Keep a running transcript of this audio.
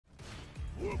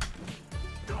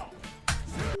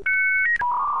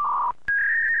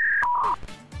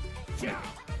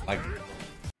Like,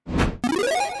 I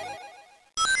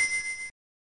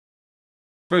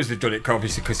suppose they've done it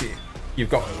obviously because you've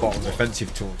got a lot of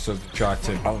defensive tools, so they try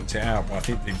to balance it out. But I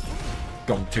think they've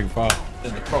gone too far.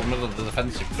 the problem is that the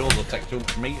defensive tools will take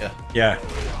 200 meter. Yeah.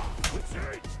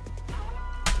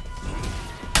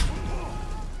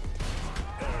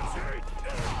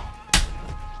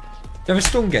 Do you have a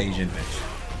stun gauge in this?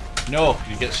 No,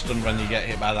 you get stunned when you get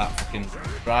hit by that fucking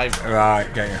driver.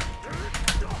 Right, get you.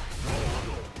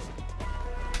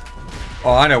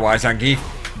 Oh, I know why Zangief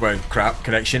were crap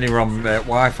connection. He were on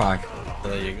Wi-Fi. So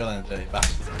there you go then, dirty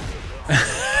bastard.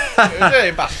 You're a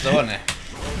dirty bastard, wasn't he?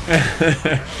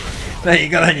 There you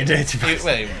go then, you dirty bastard.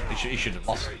 Well, he should have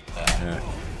lost it. Yeah.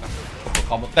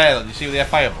 Couple of combos. There, you see the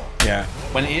fireball? Yeah.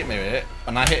 When he hit me with it,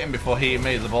 and I hit him before he hit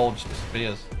me, the ball just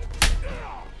disappears.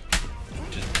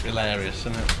 Which is hilarious,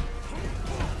 isn't it?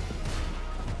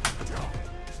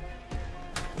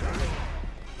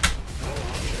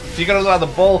 So you gotta know how the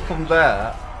ball comes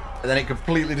there, and then it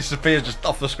completely disappears just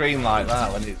off the screen like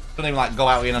that. When it doesn't even like go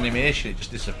out in animation, it just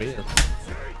disappears.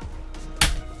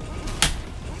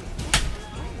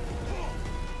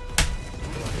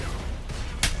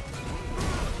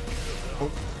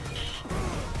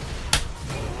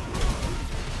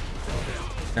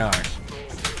 Nice.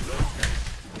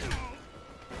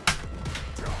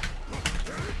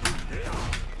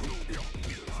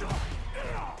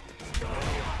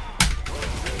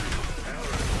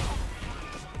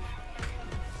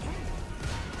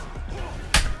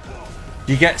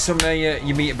 You get some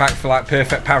you meet it back for like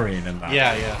perfect parrying and that.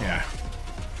 Yeah. Yeah.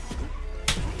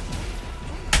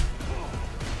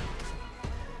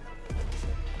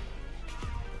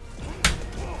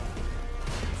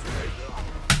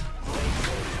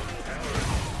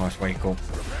 Nice wake up.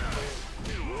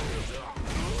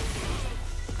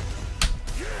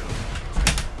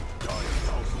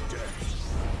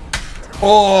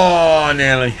 Oh,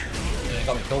 nearly. Yeah,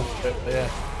 got me killed for it, but yeah.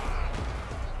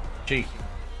 Cheeky.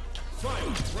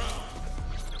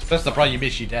 That's the problem, you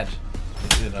miss, you're dead.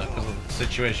 You know, because of the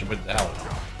situation with the health.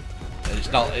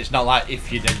 It's not like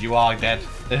if you're dead, you are dead.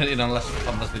 You know, unless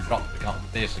they drop the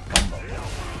basic combo.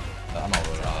 But I'm not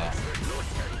worried about that.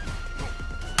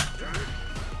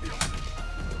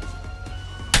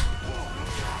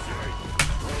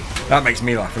 That makes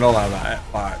me laugh and all that.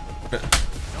 Like, but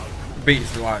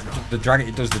beats like the dragon.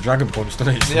 It does the dragon punch,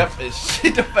 doesn't it? Yep,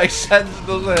 it don't make sense,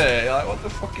 does it? You're like, what the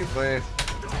fuck is this?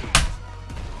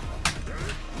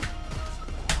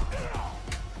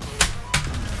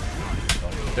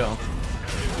 Don't.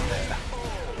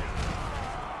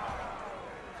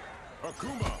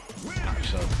 Akuma,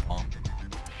 So fun.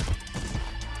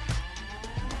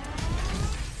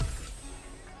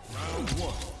 round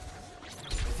one.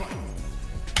 Fight.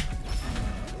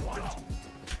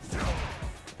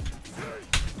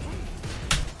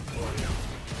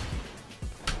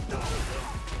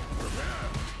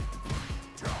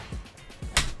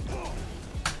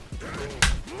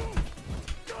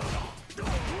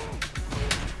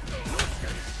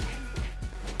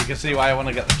 You can see why I want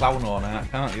to get the clown on out,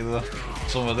 can't you? Though?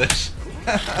 Some of this.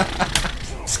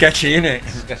 Sketchy, innit?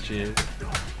 Sketchy.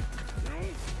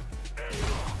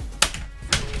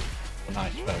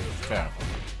 Nice, fair enough.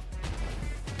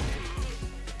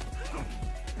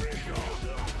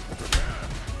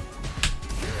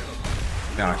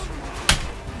 Nice.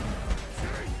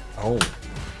 Oh.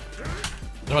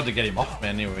 I had to get him off me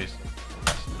anyways.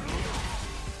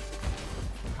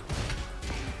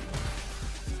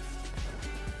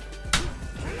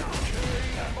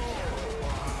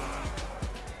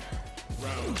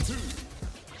 Round two.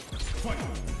 Fight.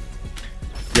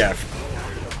 Yeah.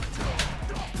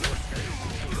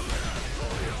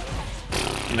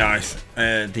 Nice.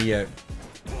 The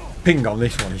ping on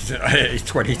this one is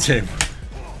 22.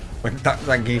 When that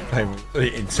Zangief play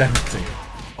in 70.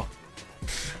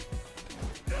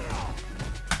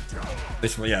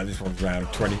 This one, yeah, this one's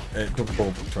round 20. Double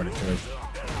ball 23.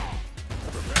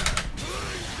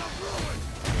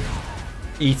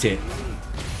 Eat it.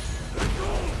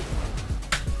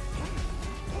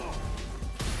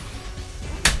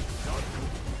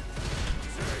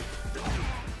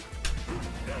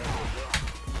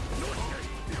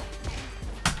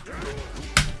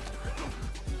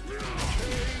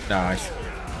 Nice.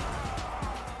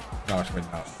 Nice win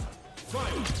that.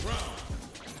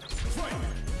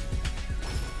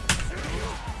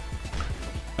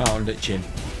 Oh, on the chin.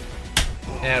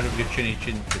 Hair of your chinny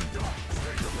chin chin.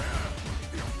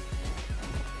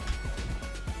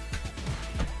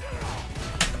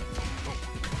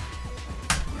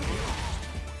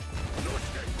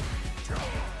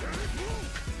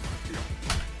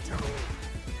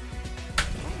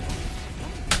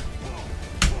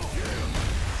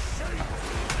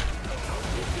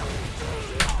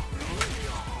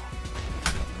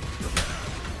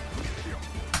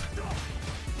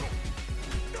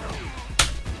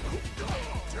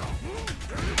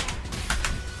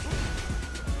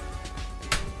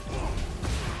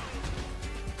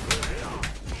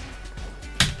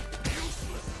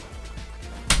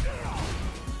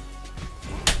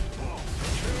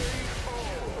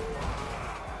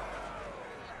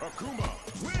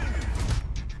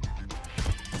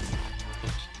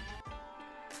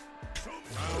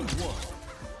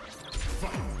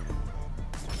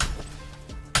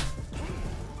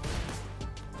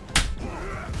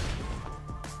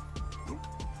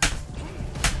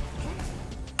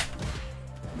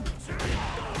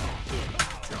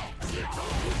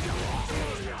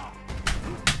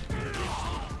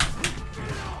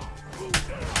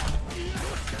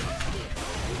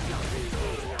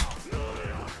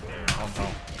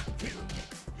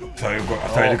 I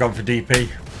thought you'd gone for DP.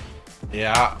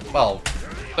 Yeah, well,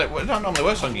 it don't normally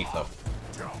works on Geek though.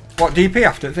 What, DP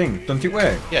after the thing? Doesn't it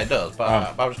work? Yeah, it does,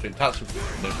 but I was doing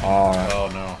TATSUI. Alright. Oh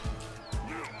no.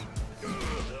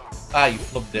 Ah, you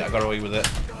flubbed it, I got away with it.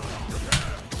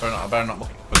 I better not look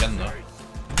it up again though.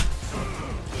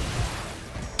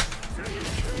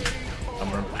 I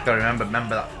gotta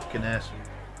remember that fucking ace.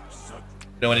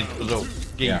 You know when it goes up?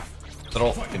 Yeah. They're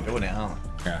all fucking doing it, aren't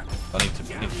they? Yeah. I need to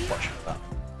watch that.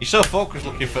 You're so focused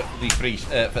looking for the free,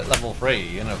 for level 3,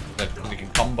 you know, because you can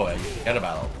combo it, you forget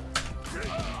about it.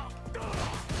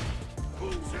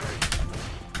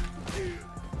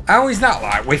 How is that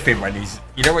like with him when he's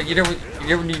when you're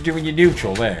doing your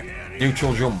neutral there?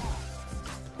 Neutral jump.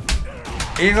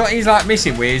 He's like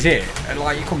missing where he's hit, and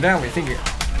like you come down with thinking,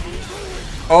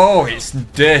 oh, it's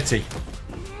dirty.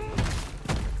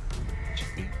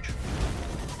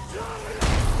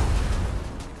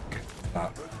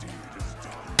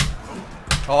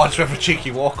 Oh, I just went for a cheeky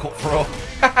walk up throw.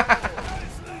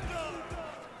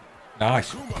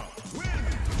 Nice.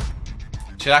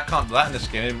 See, I can't do that in this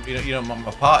game. You know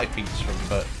my party piece from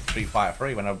Street Fighter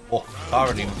 3 when I walk the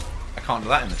car and I can't do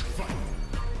that in this game.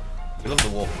 We love the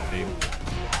walking team.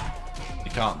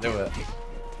 You can't do it.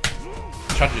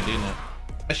 It's tragedy, isn't it?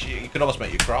 Actually, you could almost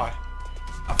make you cry.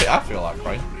 I feel like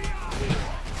crying.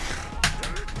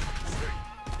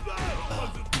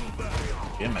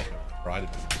 You make me cry.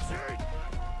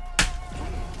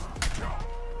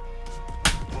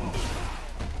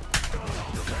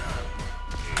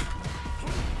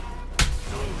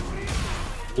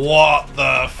 What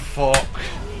the fuck?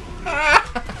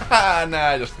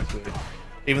 Nah, just completely.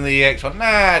 Even the EX one,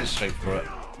 nah, just straight through it.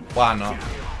 Why not?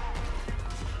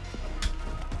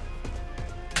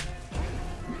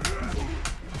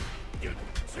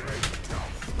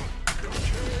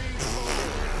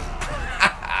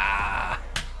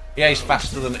 Yeah, he's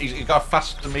faster than he's got a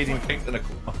faster medium kick than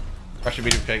Akuma. Faster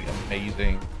medium kick,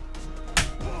 amazing.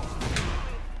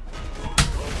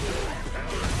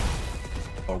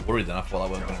 I was worried then, I thought I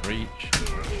wasn't going to reach.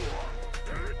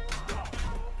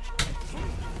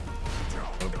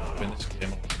 Win this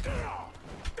game.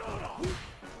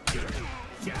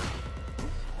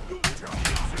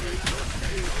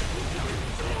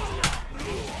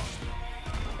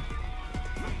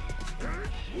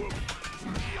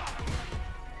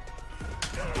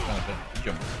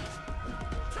 Jump.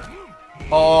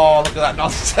 Oh, look at that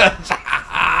nonsense!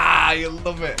 You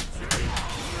love it.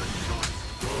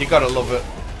 You gotta love it.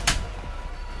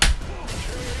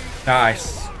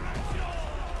 Nice.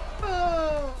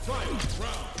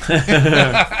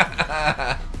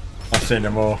 I've seen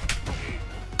them all.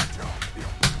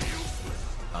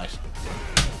 Nice.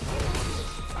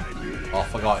 Oh, I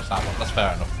forgot it's that one. That's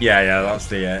fair enough. Yeah, that's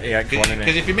the EX one, isn't it?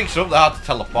 Because if you mix it up, they're hard to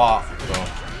tell apart. So.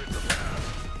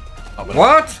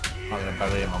 What? I'm not gonna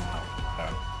bury him on that.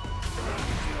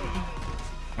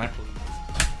 Can I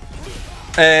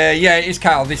please? Yeah, it is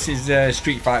Carl. This is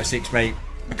Street Fighter 6, mate.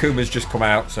 Akuma's just come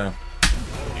out, so.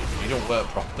 You don't work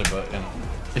properly, but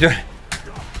you know.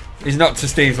 He's not to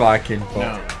Steve's liking, but.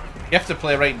 No. You have to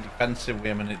play right defensive with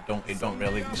him, and it don't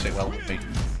really sit well with me.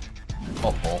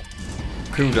 Or Paul.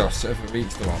 Kudos, whoever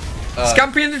reads the one.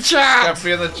 Scampy in the chat!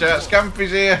 Scampy in the chat.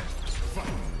 Scampy's here.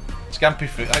 Scampy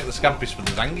for, I think the Scampy's for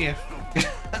the Zangief.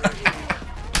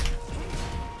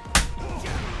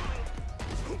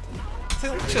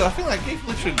 I think that game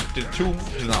literally did 2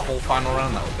 moves in that whole final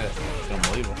round. That was it. It's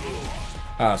unbelievable.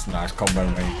 That's a nice combo,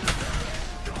 mate.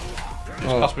 It's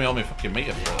cost me all my fucking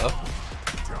meter for it, though.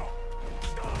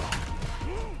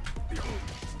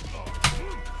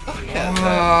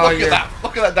 Look at that.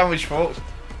 Look at that damage, folks.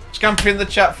 Scampy in the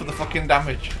chat for the fucking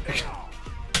damage.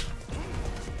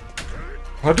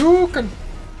 Hadouken!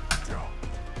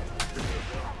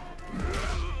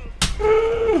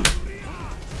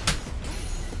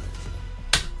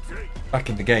 Back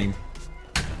in the game.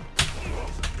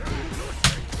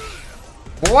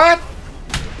 What?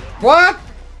 What?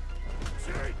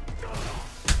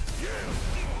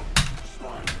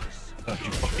 Don't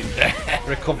you fucking dare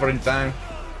recover in time.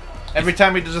 Every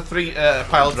time he does a 3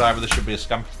 pile driver, there should be a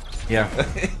scamp. Yeah.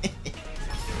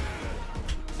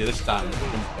 Yeah, this time.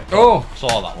 Oh!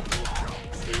 Saw that one.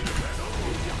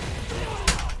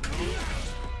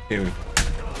 Dude.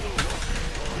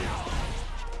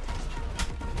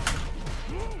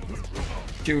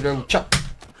 Judo chop.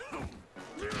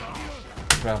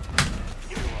 Well.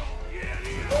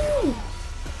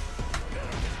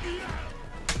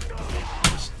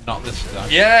 Not this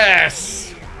time.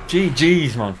 Yes!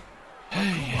 GG's, man.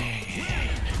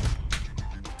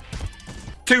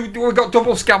 We've got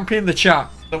double Scampy in the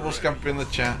chat. Double Scampy in the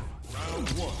chat.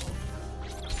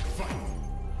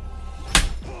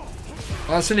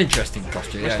 That's an interesting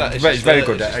costume. Yeah, that- he's it's his very third-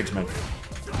 good it's at his- X-Men.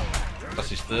 That's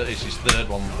his third. It's his third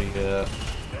one. The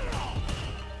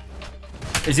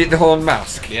Is it the horn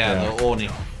mask? the Oni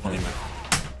man.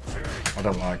 I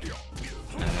don't like it.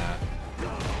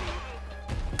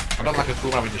 I don't like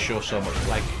Akuma having to show so much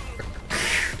leg.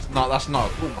 No, that's not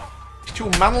Akuma. He's too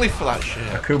manly for that shit.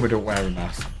 Akuma don't wear a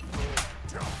mask.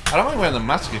 I don't mind wearing the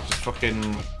mask. It's just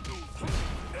fucking.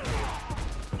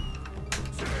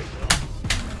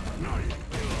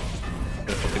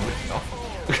 Gonna fucking rip it off.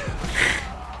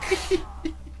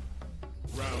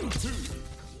 Round 2.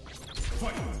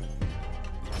 Fight.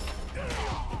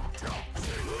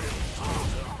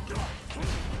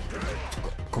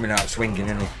 Coming out swinging,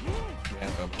 isn't he? Yeah,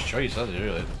 but choice, has it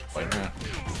really? Quite rare.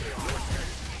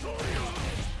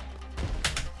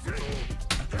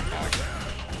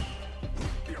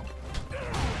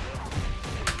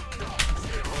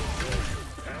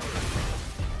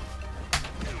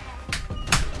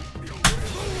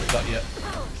 Got you.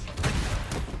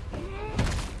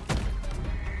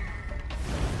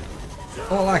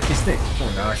 I like his thing.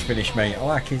 Oh, nice finish, mate. I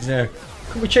like his.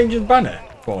 Can we change his banner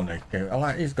for Nick? I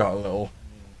like. He's got a little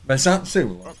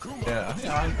SATSUI. Yeah, I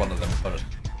think I'm one of them first.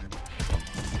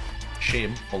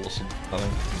 Shameful or something. I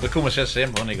think. The Akuma says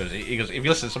same one. He goes, if you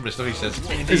listen to somebody's stuff, he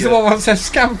says, Is the one that says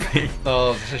Scampy?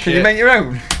 "Oh, it's a Can shit." you make your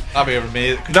own? That'd be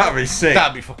amazing. That'd be sick.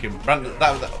 That'd be fucking random.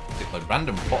 That like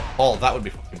random. Paul, that would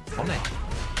be fucking funny.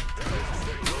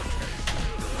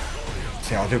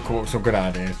 See, I do come up with some good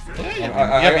ideas.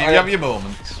 Yeah, you have your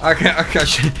moments.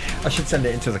 I should send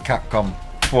it into the Capcom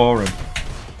forum.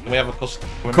 Can we have a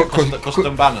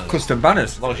custom banners? Custom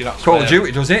banners. As long as you're not Call of swearing.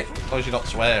 Duty does it? As long as you're not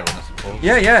swearing, I suppose.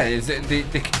 Yeah, yeah. They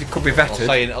could be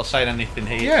vetted. I'll say anything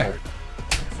here. Yeah.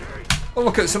 Well,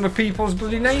 look at some of people's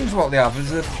bloody names. What they have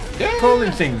as Yeah.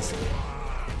 calling things.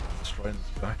 Destroying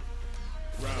this guy.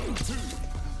 Round 2.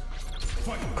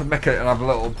 Could make it and have a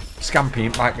little Scampy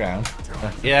in background.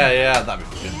 Yeah, that'd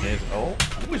be fucking amazing. Oh,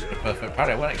 always a perfect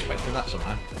parry. I wasn't expecting that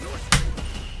somehow.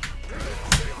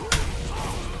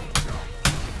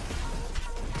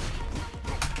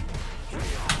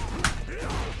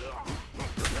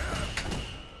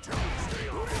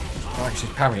 Likes his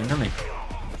parrying, doesn't he?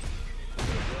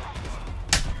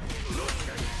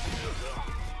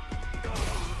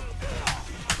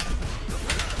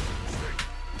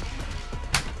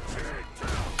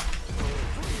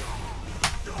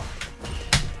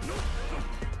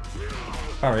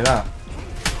 Parry that.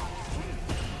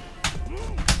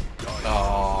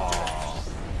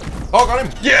 Oh, got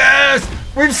him! Yes!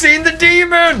 We've seen the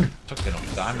demon! Took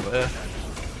enough time, but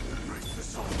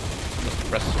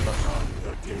press.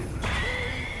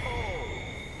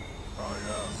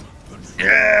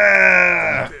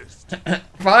 Yeah!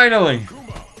 Finally!